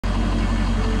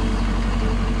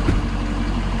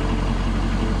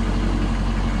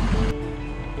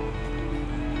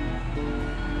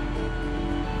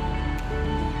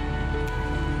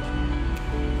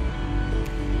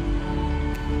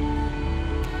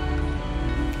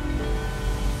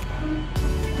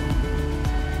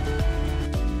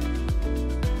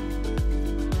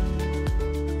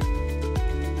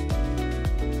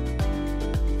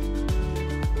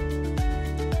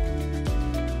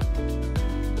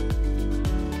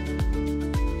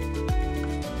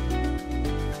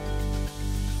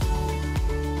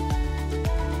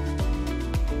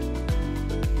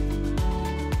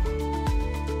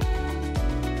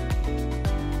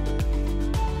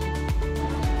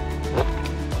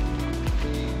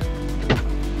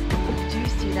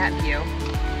that view.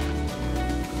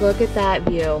 Look at that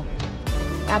view.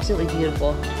 Absolutely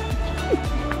beautiful.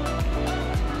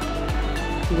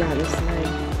 Yeah, this side.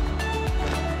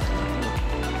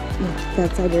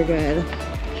 That side you're good.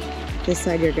 This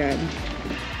side you're good.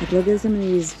 Like, look at some of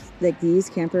these, like these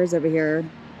campers over here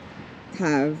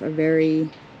have a very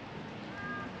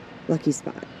lucky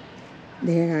spot.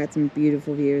 They had some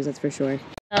beautiful views, that's for sure.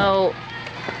 So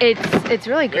it's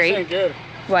really great. This ain't good.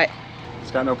 What?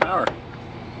 It's got no power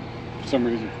for some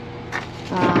reason.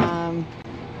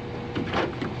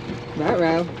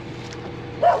 Ruh-roh.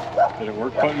 Did it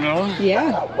work putting it on?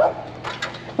 Yeah.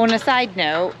 Well, on a side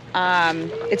note,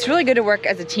 it's really good to work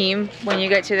as a team when you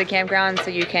get to the campground,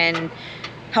 so you can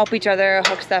help each other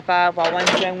hook stuff up. While one's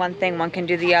doing one thing, one can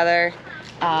do the other.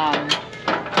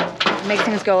 Makes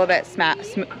things go a little bit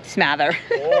smather.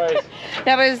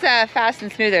 That was fast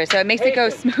and smoother. So it makes it go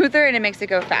smoother and it makes it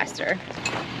go faster.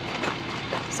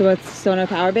 So what's still no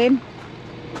power, babe?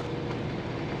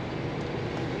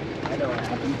 I know what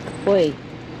happened. Boy.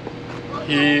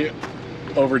 He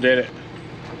overdid it.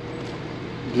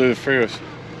 Blew the fuse.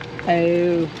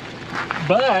 Oh.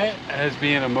 But as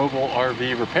being a mobile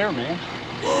RV repairman,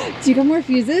 do you got more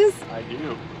fuses? I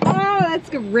do. Oh, that's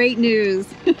great news.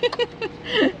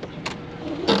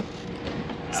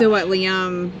 So what,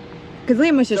 Liam? Because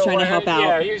Liam was just trying to help out.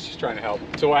 Yeah, he was just trying to help.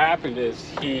 So what happened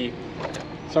is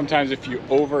sometimes if you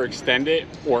overextend it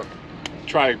or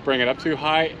try to bring it up too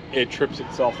high, it trips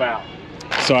itself out.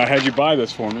 So I had you buy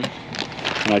this for me.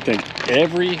 And I think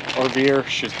every RVer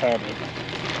should have it.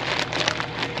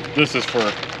 This is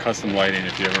for custom lighting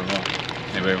if you ever want.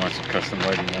 Anybody wants some custom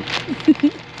lighting then.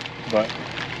 But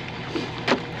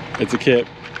it's a kit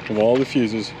of all the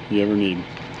fuses you ever need.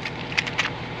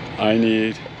 I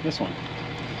need this one,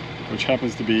 which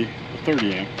happens to be a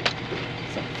 30 amp.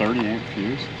 It's a 30 amp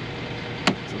fuse.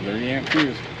 It's a 30 amp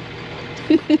fuse.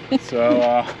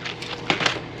 So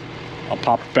I'll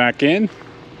pop it back in.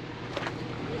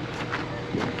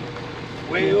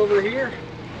 Way over here.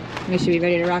 We should be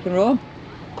ready to rock and roll.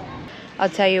 I'll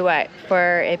tell you what,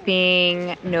 for it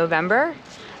being November,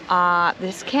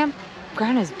 this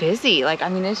campground is busy. Like, I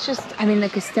mean, it's just,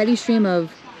 like a steady stream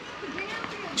of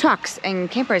trucks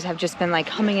and campers have just been like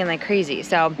humming in like crazy.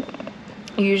 So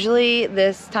usually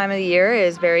this time of the year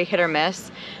is very hit or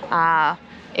miss.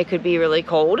 It could be really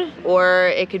cold, or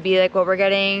it could be like what we're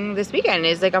getting this weekend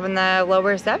is like up in the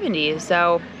lower 70s.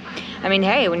 So I mean,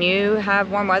 hey, when you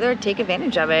have warm weather, take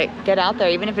advantage of it. Get out there,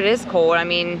 even if it is cold. I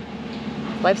mean,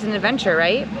 life's an adventure,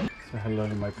 right? Say hello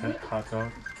to my pet hot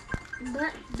dog.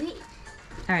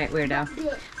 All right, weirdo.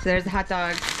 So there's the hot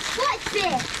dogs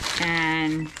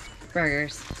and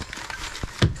burgers.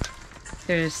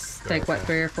 There's like what,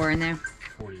 3 or 4 in there?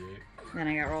 48. Then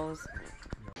I got rolls.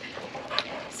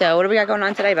 So what do we got going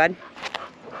on today, bud?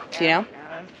 Do you know?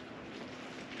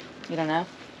 You don't know?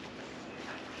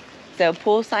 So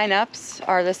pool sign-ups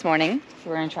are this morning. So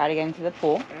we're gonna try to get into the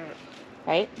pool,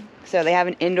 right? So they have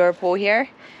an indoor pool here.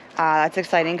 That's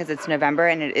exciting because it's November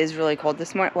and it is really cold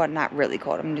this morning. Well, not really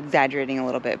cold. I'm exaggerating a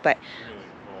little bit, but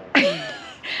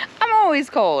I'm always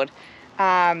cold.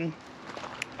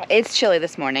 It's chilly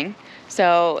this morning.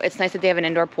 So it's nice that they have an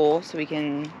indoor pool so we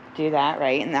can do that,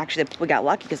 right? And actually we got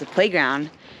lucky because the playground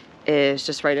is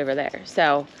just right over there.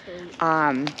 So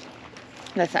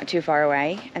that's not too far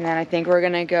away. And then I think we're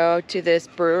gonna go to this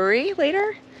brewery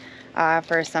later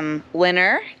for some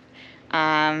dinner,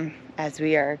 as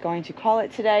we are going to call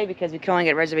it today because we can only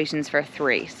get reservations for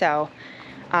 3. So,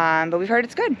 but we've heard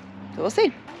it's good, so we'll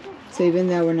see. So even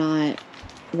though we're not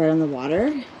right on the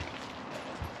water,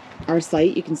 our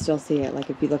site, you can still see it. Like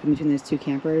if you look in between those 2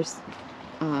 campers,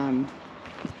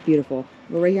 it's beautiful.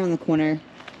 We're right here on the corner.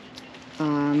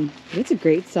 It's a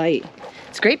great site.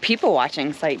 It's a great people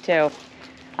watching site too.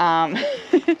 You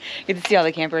get to see all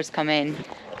the campers come in.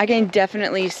 I can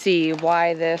definitely see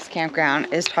why this campground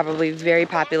is probably very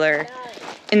popular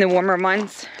in the warmer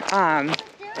months.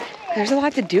 There's a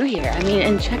lot to do here. I mean,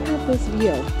 and check out this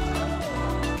view.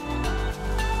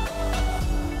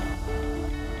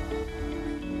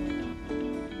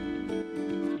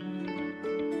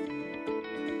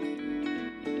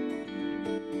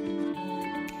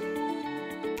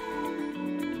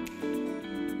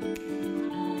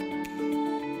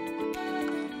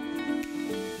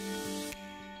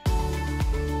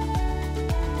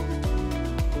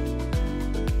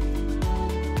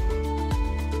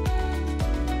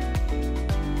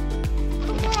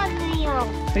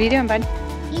 What are you doing, bud?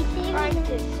 He's trying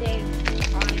to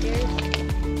save Otters.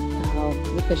 Oh,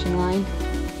 the fishing line.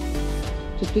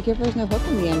 Just be careful there's no hook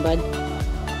in the end, bud.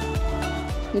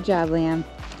 Good job, Liam.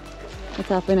 That's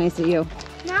awfully nice of you.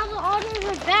 Now the Otters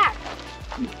are back.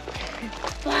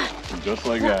 Just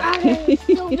like that. Otter,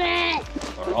 so bad.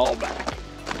 We're all back.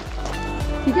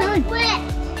 Keep going. Wet.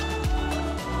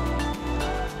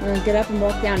 We're gonna get up and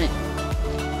walk down it.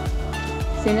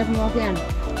 Stand up and walk down.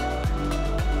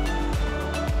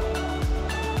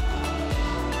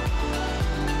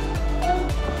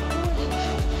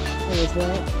 It was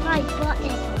wet. My butt is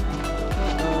wet.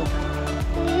 Uh-oh.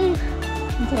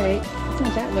 It's alright. It's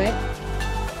not that wet.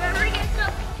 Remember to get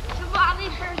some Bobby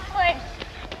first place.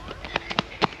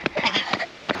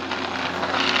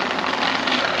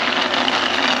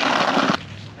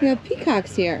 We have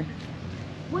peacocks here.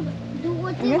 What I'm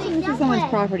do guessing they this is sound someone's like?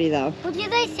 property though. What do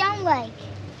they sound like?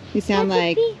 You sound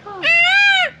like...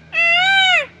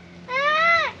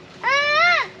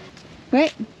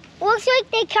 What? Looks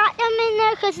like they caught them in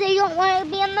there because they don't want to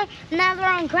be in there. Now they're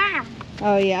on ground.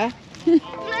 Oh yeah?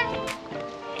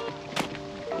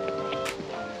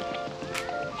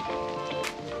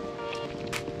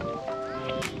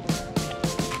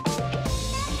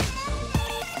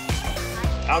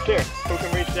 Out there, who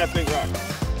can reach that big rock?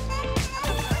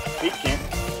 Pete can't.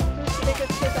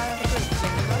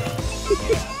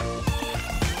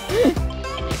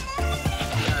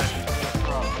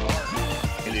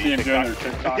 You see him doing their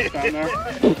TikToks down there?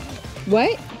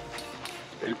 What?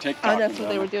 Their TikToks Oh, that's what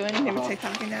they were down doing? They were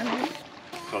TikToking down there?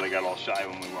 So they got all shy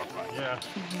when we walked by. there.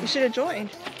 You should have joined.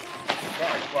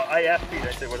 Sorry. Well, I asked Pete,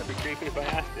 I said, would it be creepy if I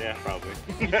asked? Yeah, probably.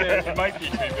 He said it might be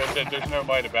creepy, but I said there's no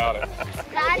bite about it.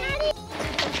 Daddy.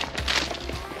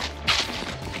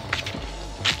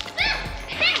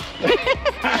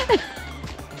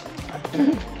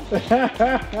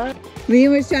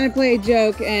 Liam was trying to play a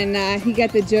joke and he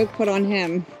got the joke put on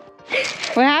him.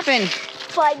 What happened?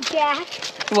 Bike Jack.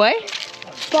 What?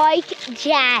 Bike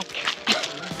Jack.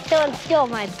 Someone stole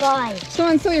my bike.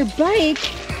 Someone stole your bike?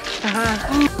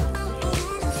 At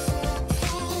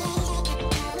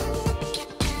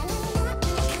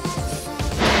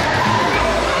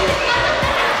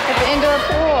the indoor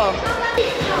pool.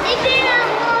 It's been a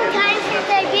long time since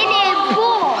I've been in a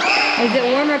pool. Is it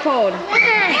warm or cold?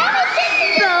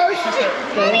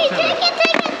 Mommy, take it.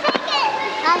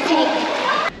 I'll take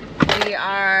it. We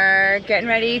are getting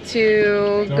ready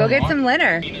to go get some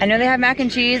dinner. I know they have mac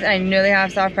and cheese and I know they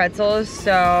have soft pretzels,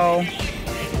 so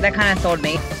that kind of sold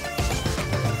me.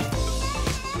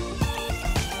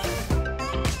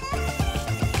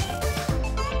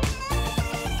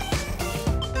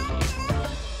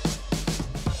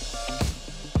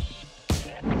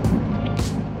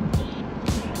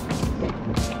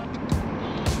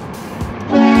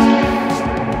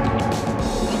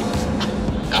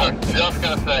 Just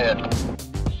gonna say it.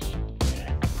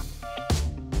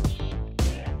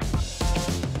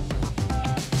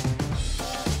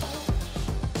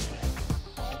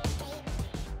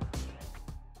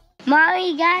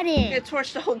 Mommy got You it.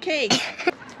 torched the whole cake.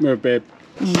 Move, babe.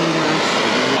 Oh my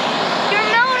gosh. You're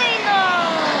melting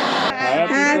though.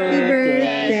 Happy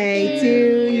birthday to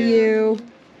you.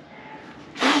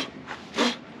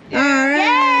 All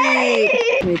right.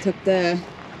 We took the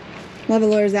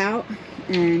levelers out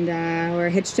and we're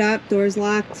hitched up, doors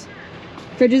locked,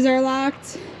 fridges are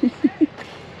locked.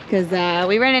 Because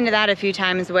we ran into that a few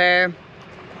times where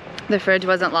the fridge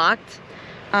wasn't locked.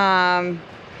 I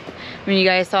mean, you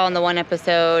guys saw in the one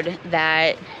episode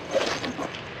that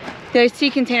there's tea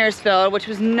containers filled, which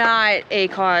was not a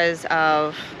cause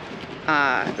of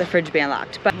the fridge being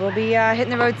locked. But we'll be hitting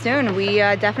the road soon. We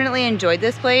definitely enjoyed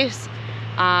this place.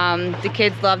 The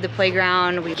kids love the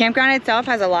playground. The campground itself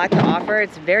has a lot to offer.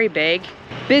 It's very big,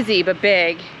 busy but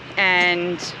big,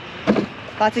 and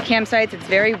lots of campsites. It's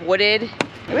very wooded.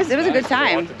 It was a good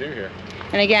time. What to do here?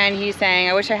 And again, he's saying,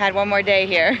 "I wish I had one more day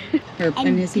here."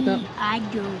 And his seatbelt. I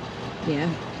do. Yeah.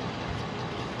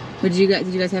 Did you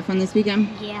guys have fun this weekend?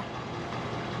 Yeah.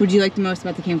 What did you like the most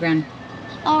about the campground?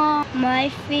 My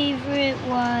favorite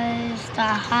was the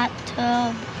hot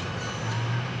tub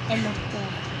and the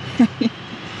pool.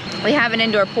 We have an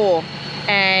indoor pool,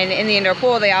 and in the indoor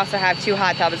pool they also have two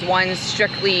hot tubs. One's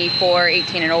strictly for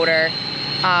 18 and older,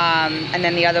 and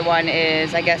then the other one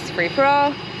is, I guess, free for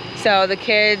all. So the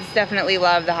kids definitely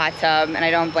love the hot tub, and I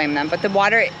don't blame them. But the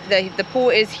water, the pool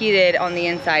is heated on the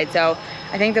inside, so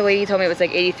I think the lady told me it was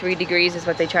like 83 degrees is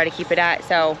what they try to keep it at.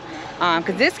 So,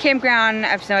 because this campground,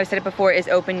 I've said it before, is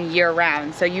open year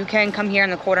round. So you can come here in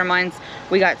the colder months.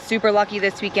 We got super lucky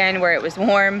this weekend where it was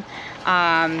warm.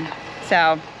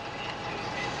 So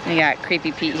we got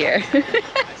creepy Pete here.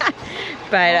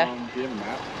 But Do you have a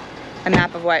map? a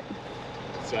map of what?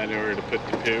 So I know where to put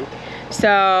the poo.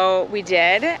 So we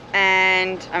did,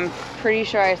 and I'm pretty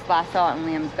sure I last saw it in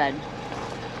Liam's bed.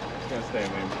 It's gonna stay in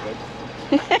Liam's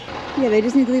bed. Yeah, they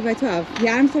just need to leave by 12.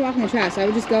 Yeah, I'm still walking the trash, so I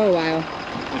would just go a while.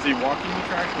 Is he walking the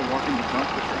tracks or walking to dump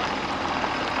the tracks?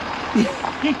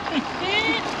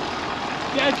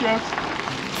 Dad jokes.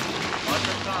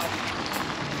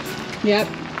 Yep.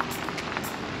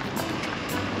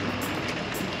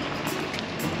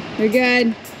 We're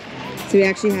good. So we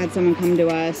actually had someone come to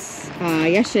us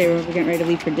yesterday. We were getting ready to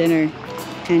leave for dinner.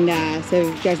 And so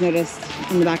you guys noticed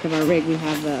on the back of our rig we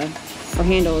have our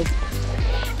handles.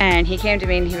 And he came to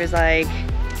me and he was like,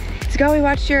 "Oh, we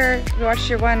watched your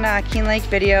one Keene Lake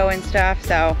video and stuff."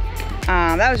 So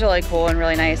that was really cool and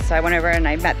really nice. So I went over and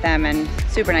I met them, and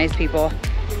super nice people.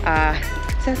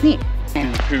 So it's neat.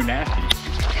 Too nasty.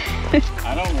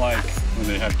 I don't like when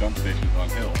they have dump stations on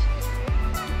hills,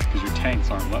 because your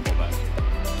tanks aren't level then.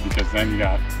 Because then you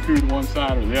got food one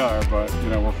side or the other, but you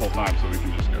know, we're full time, so we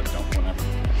can just go dump whenever.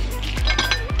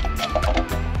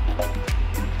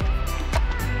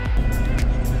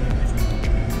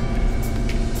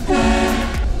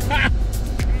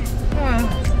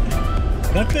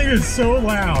 That thing is so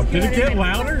loud. Did it get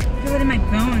louder? I feel it in my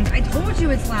bones. I told you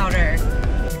it's louder.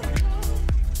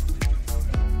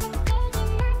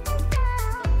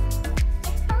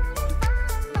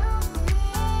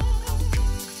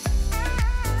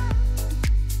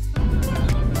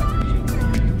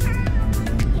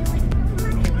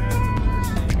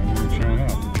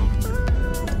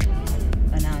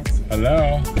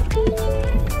 Hello?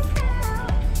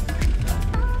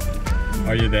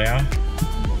 Are you there?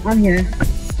 I'm here.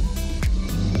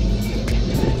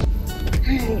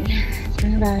 Alright, let's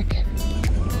bring her back.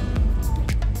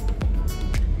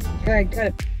 Good,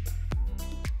 good.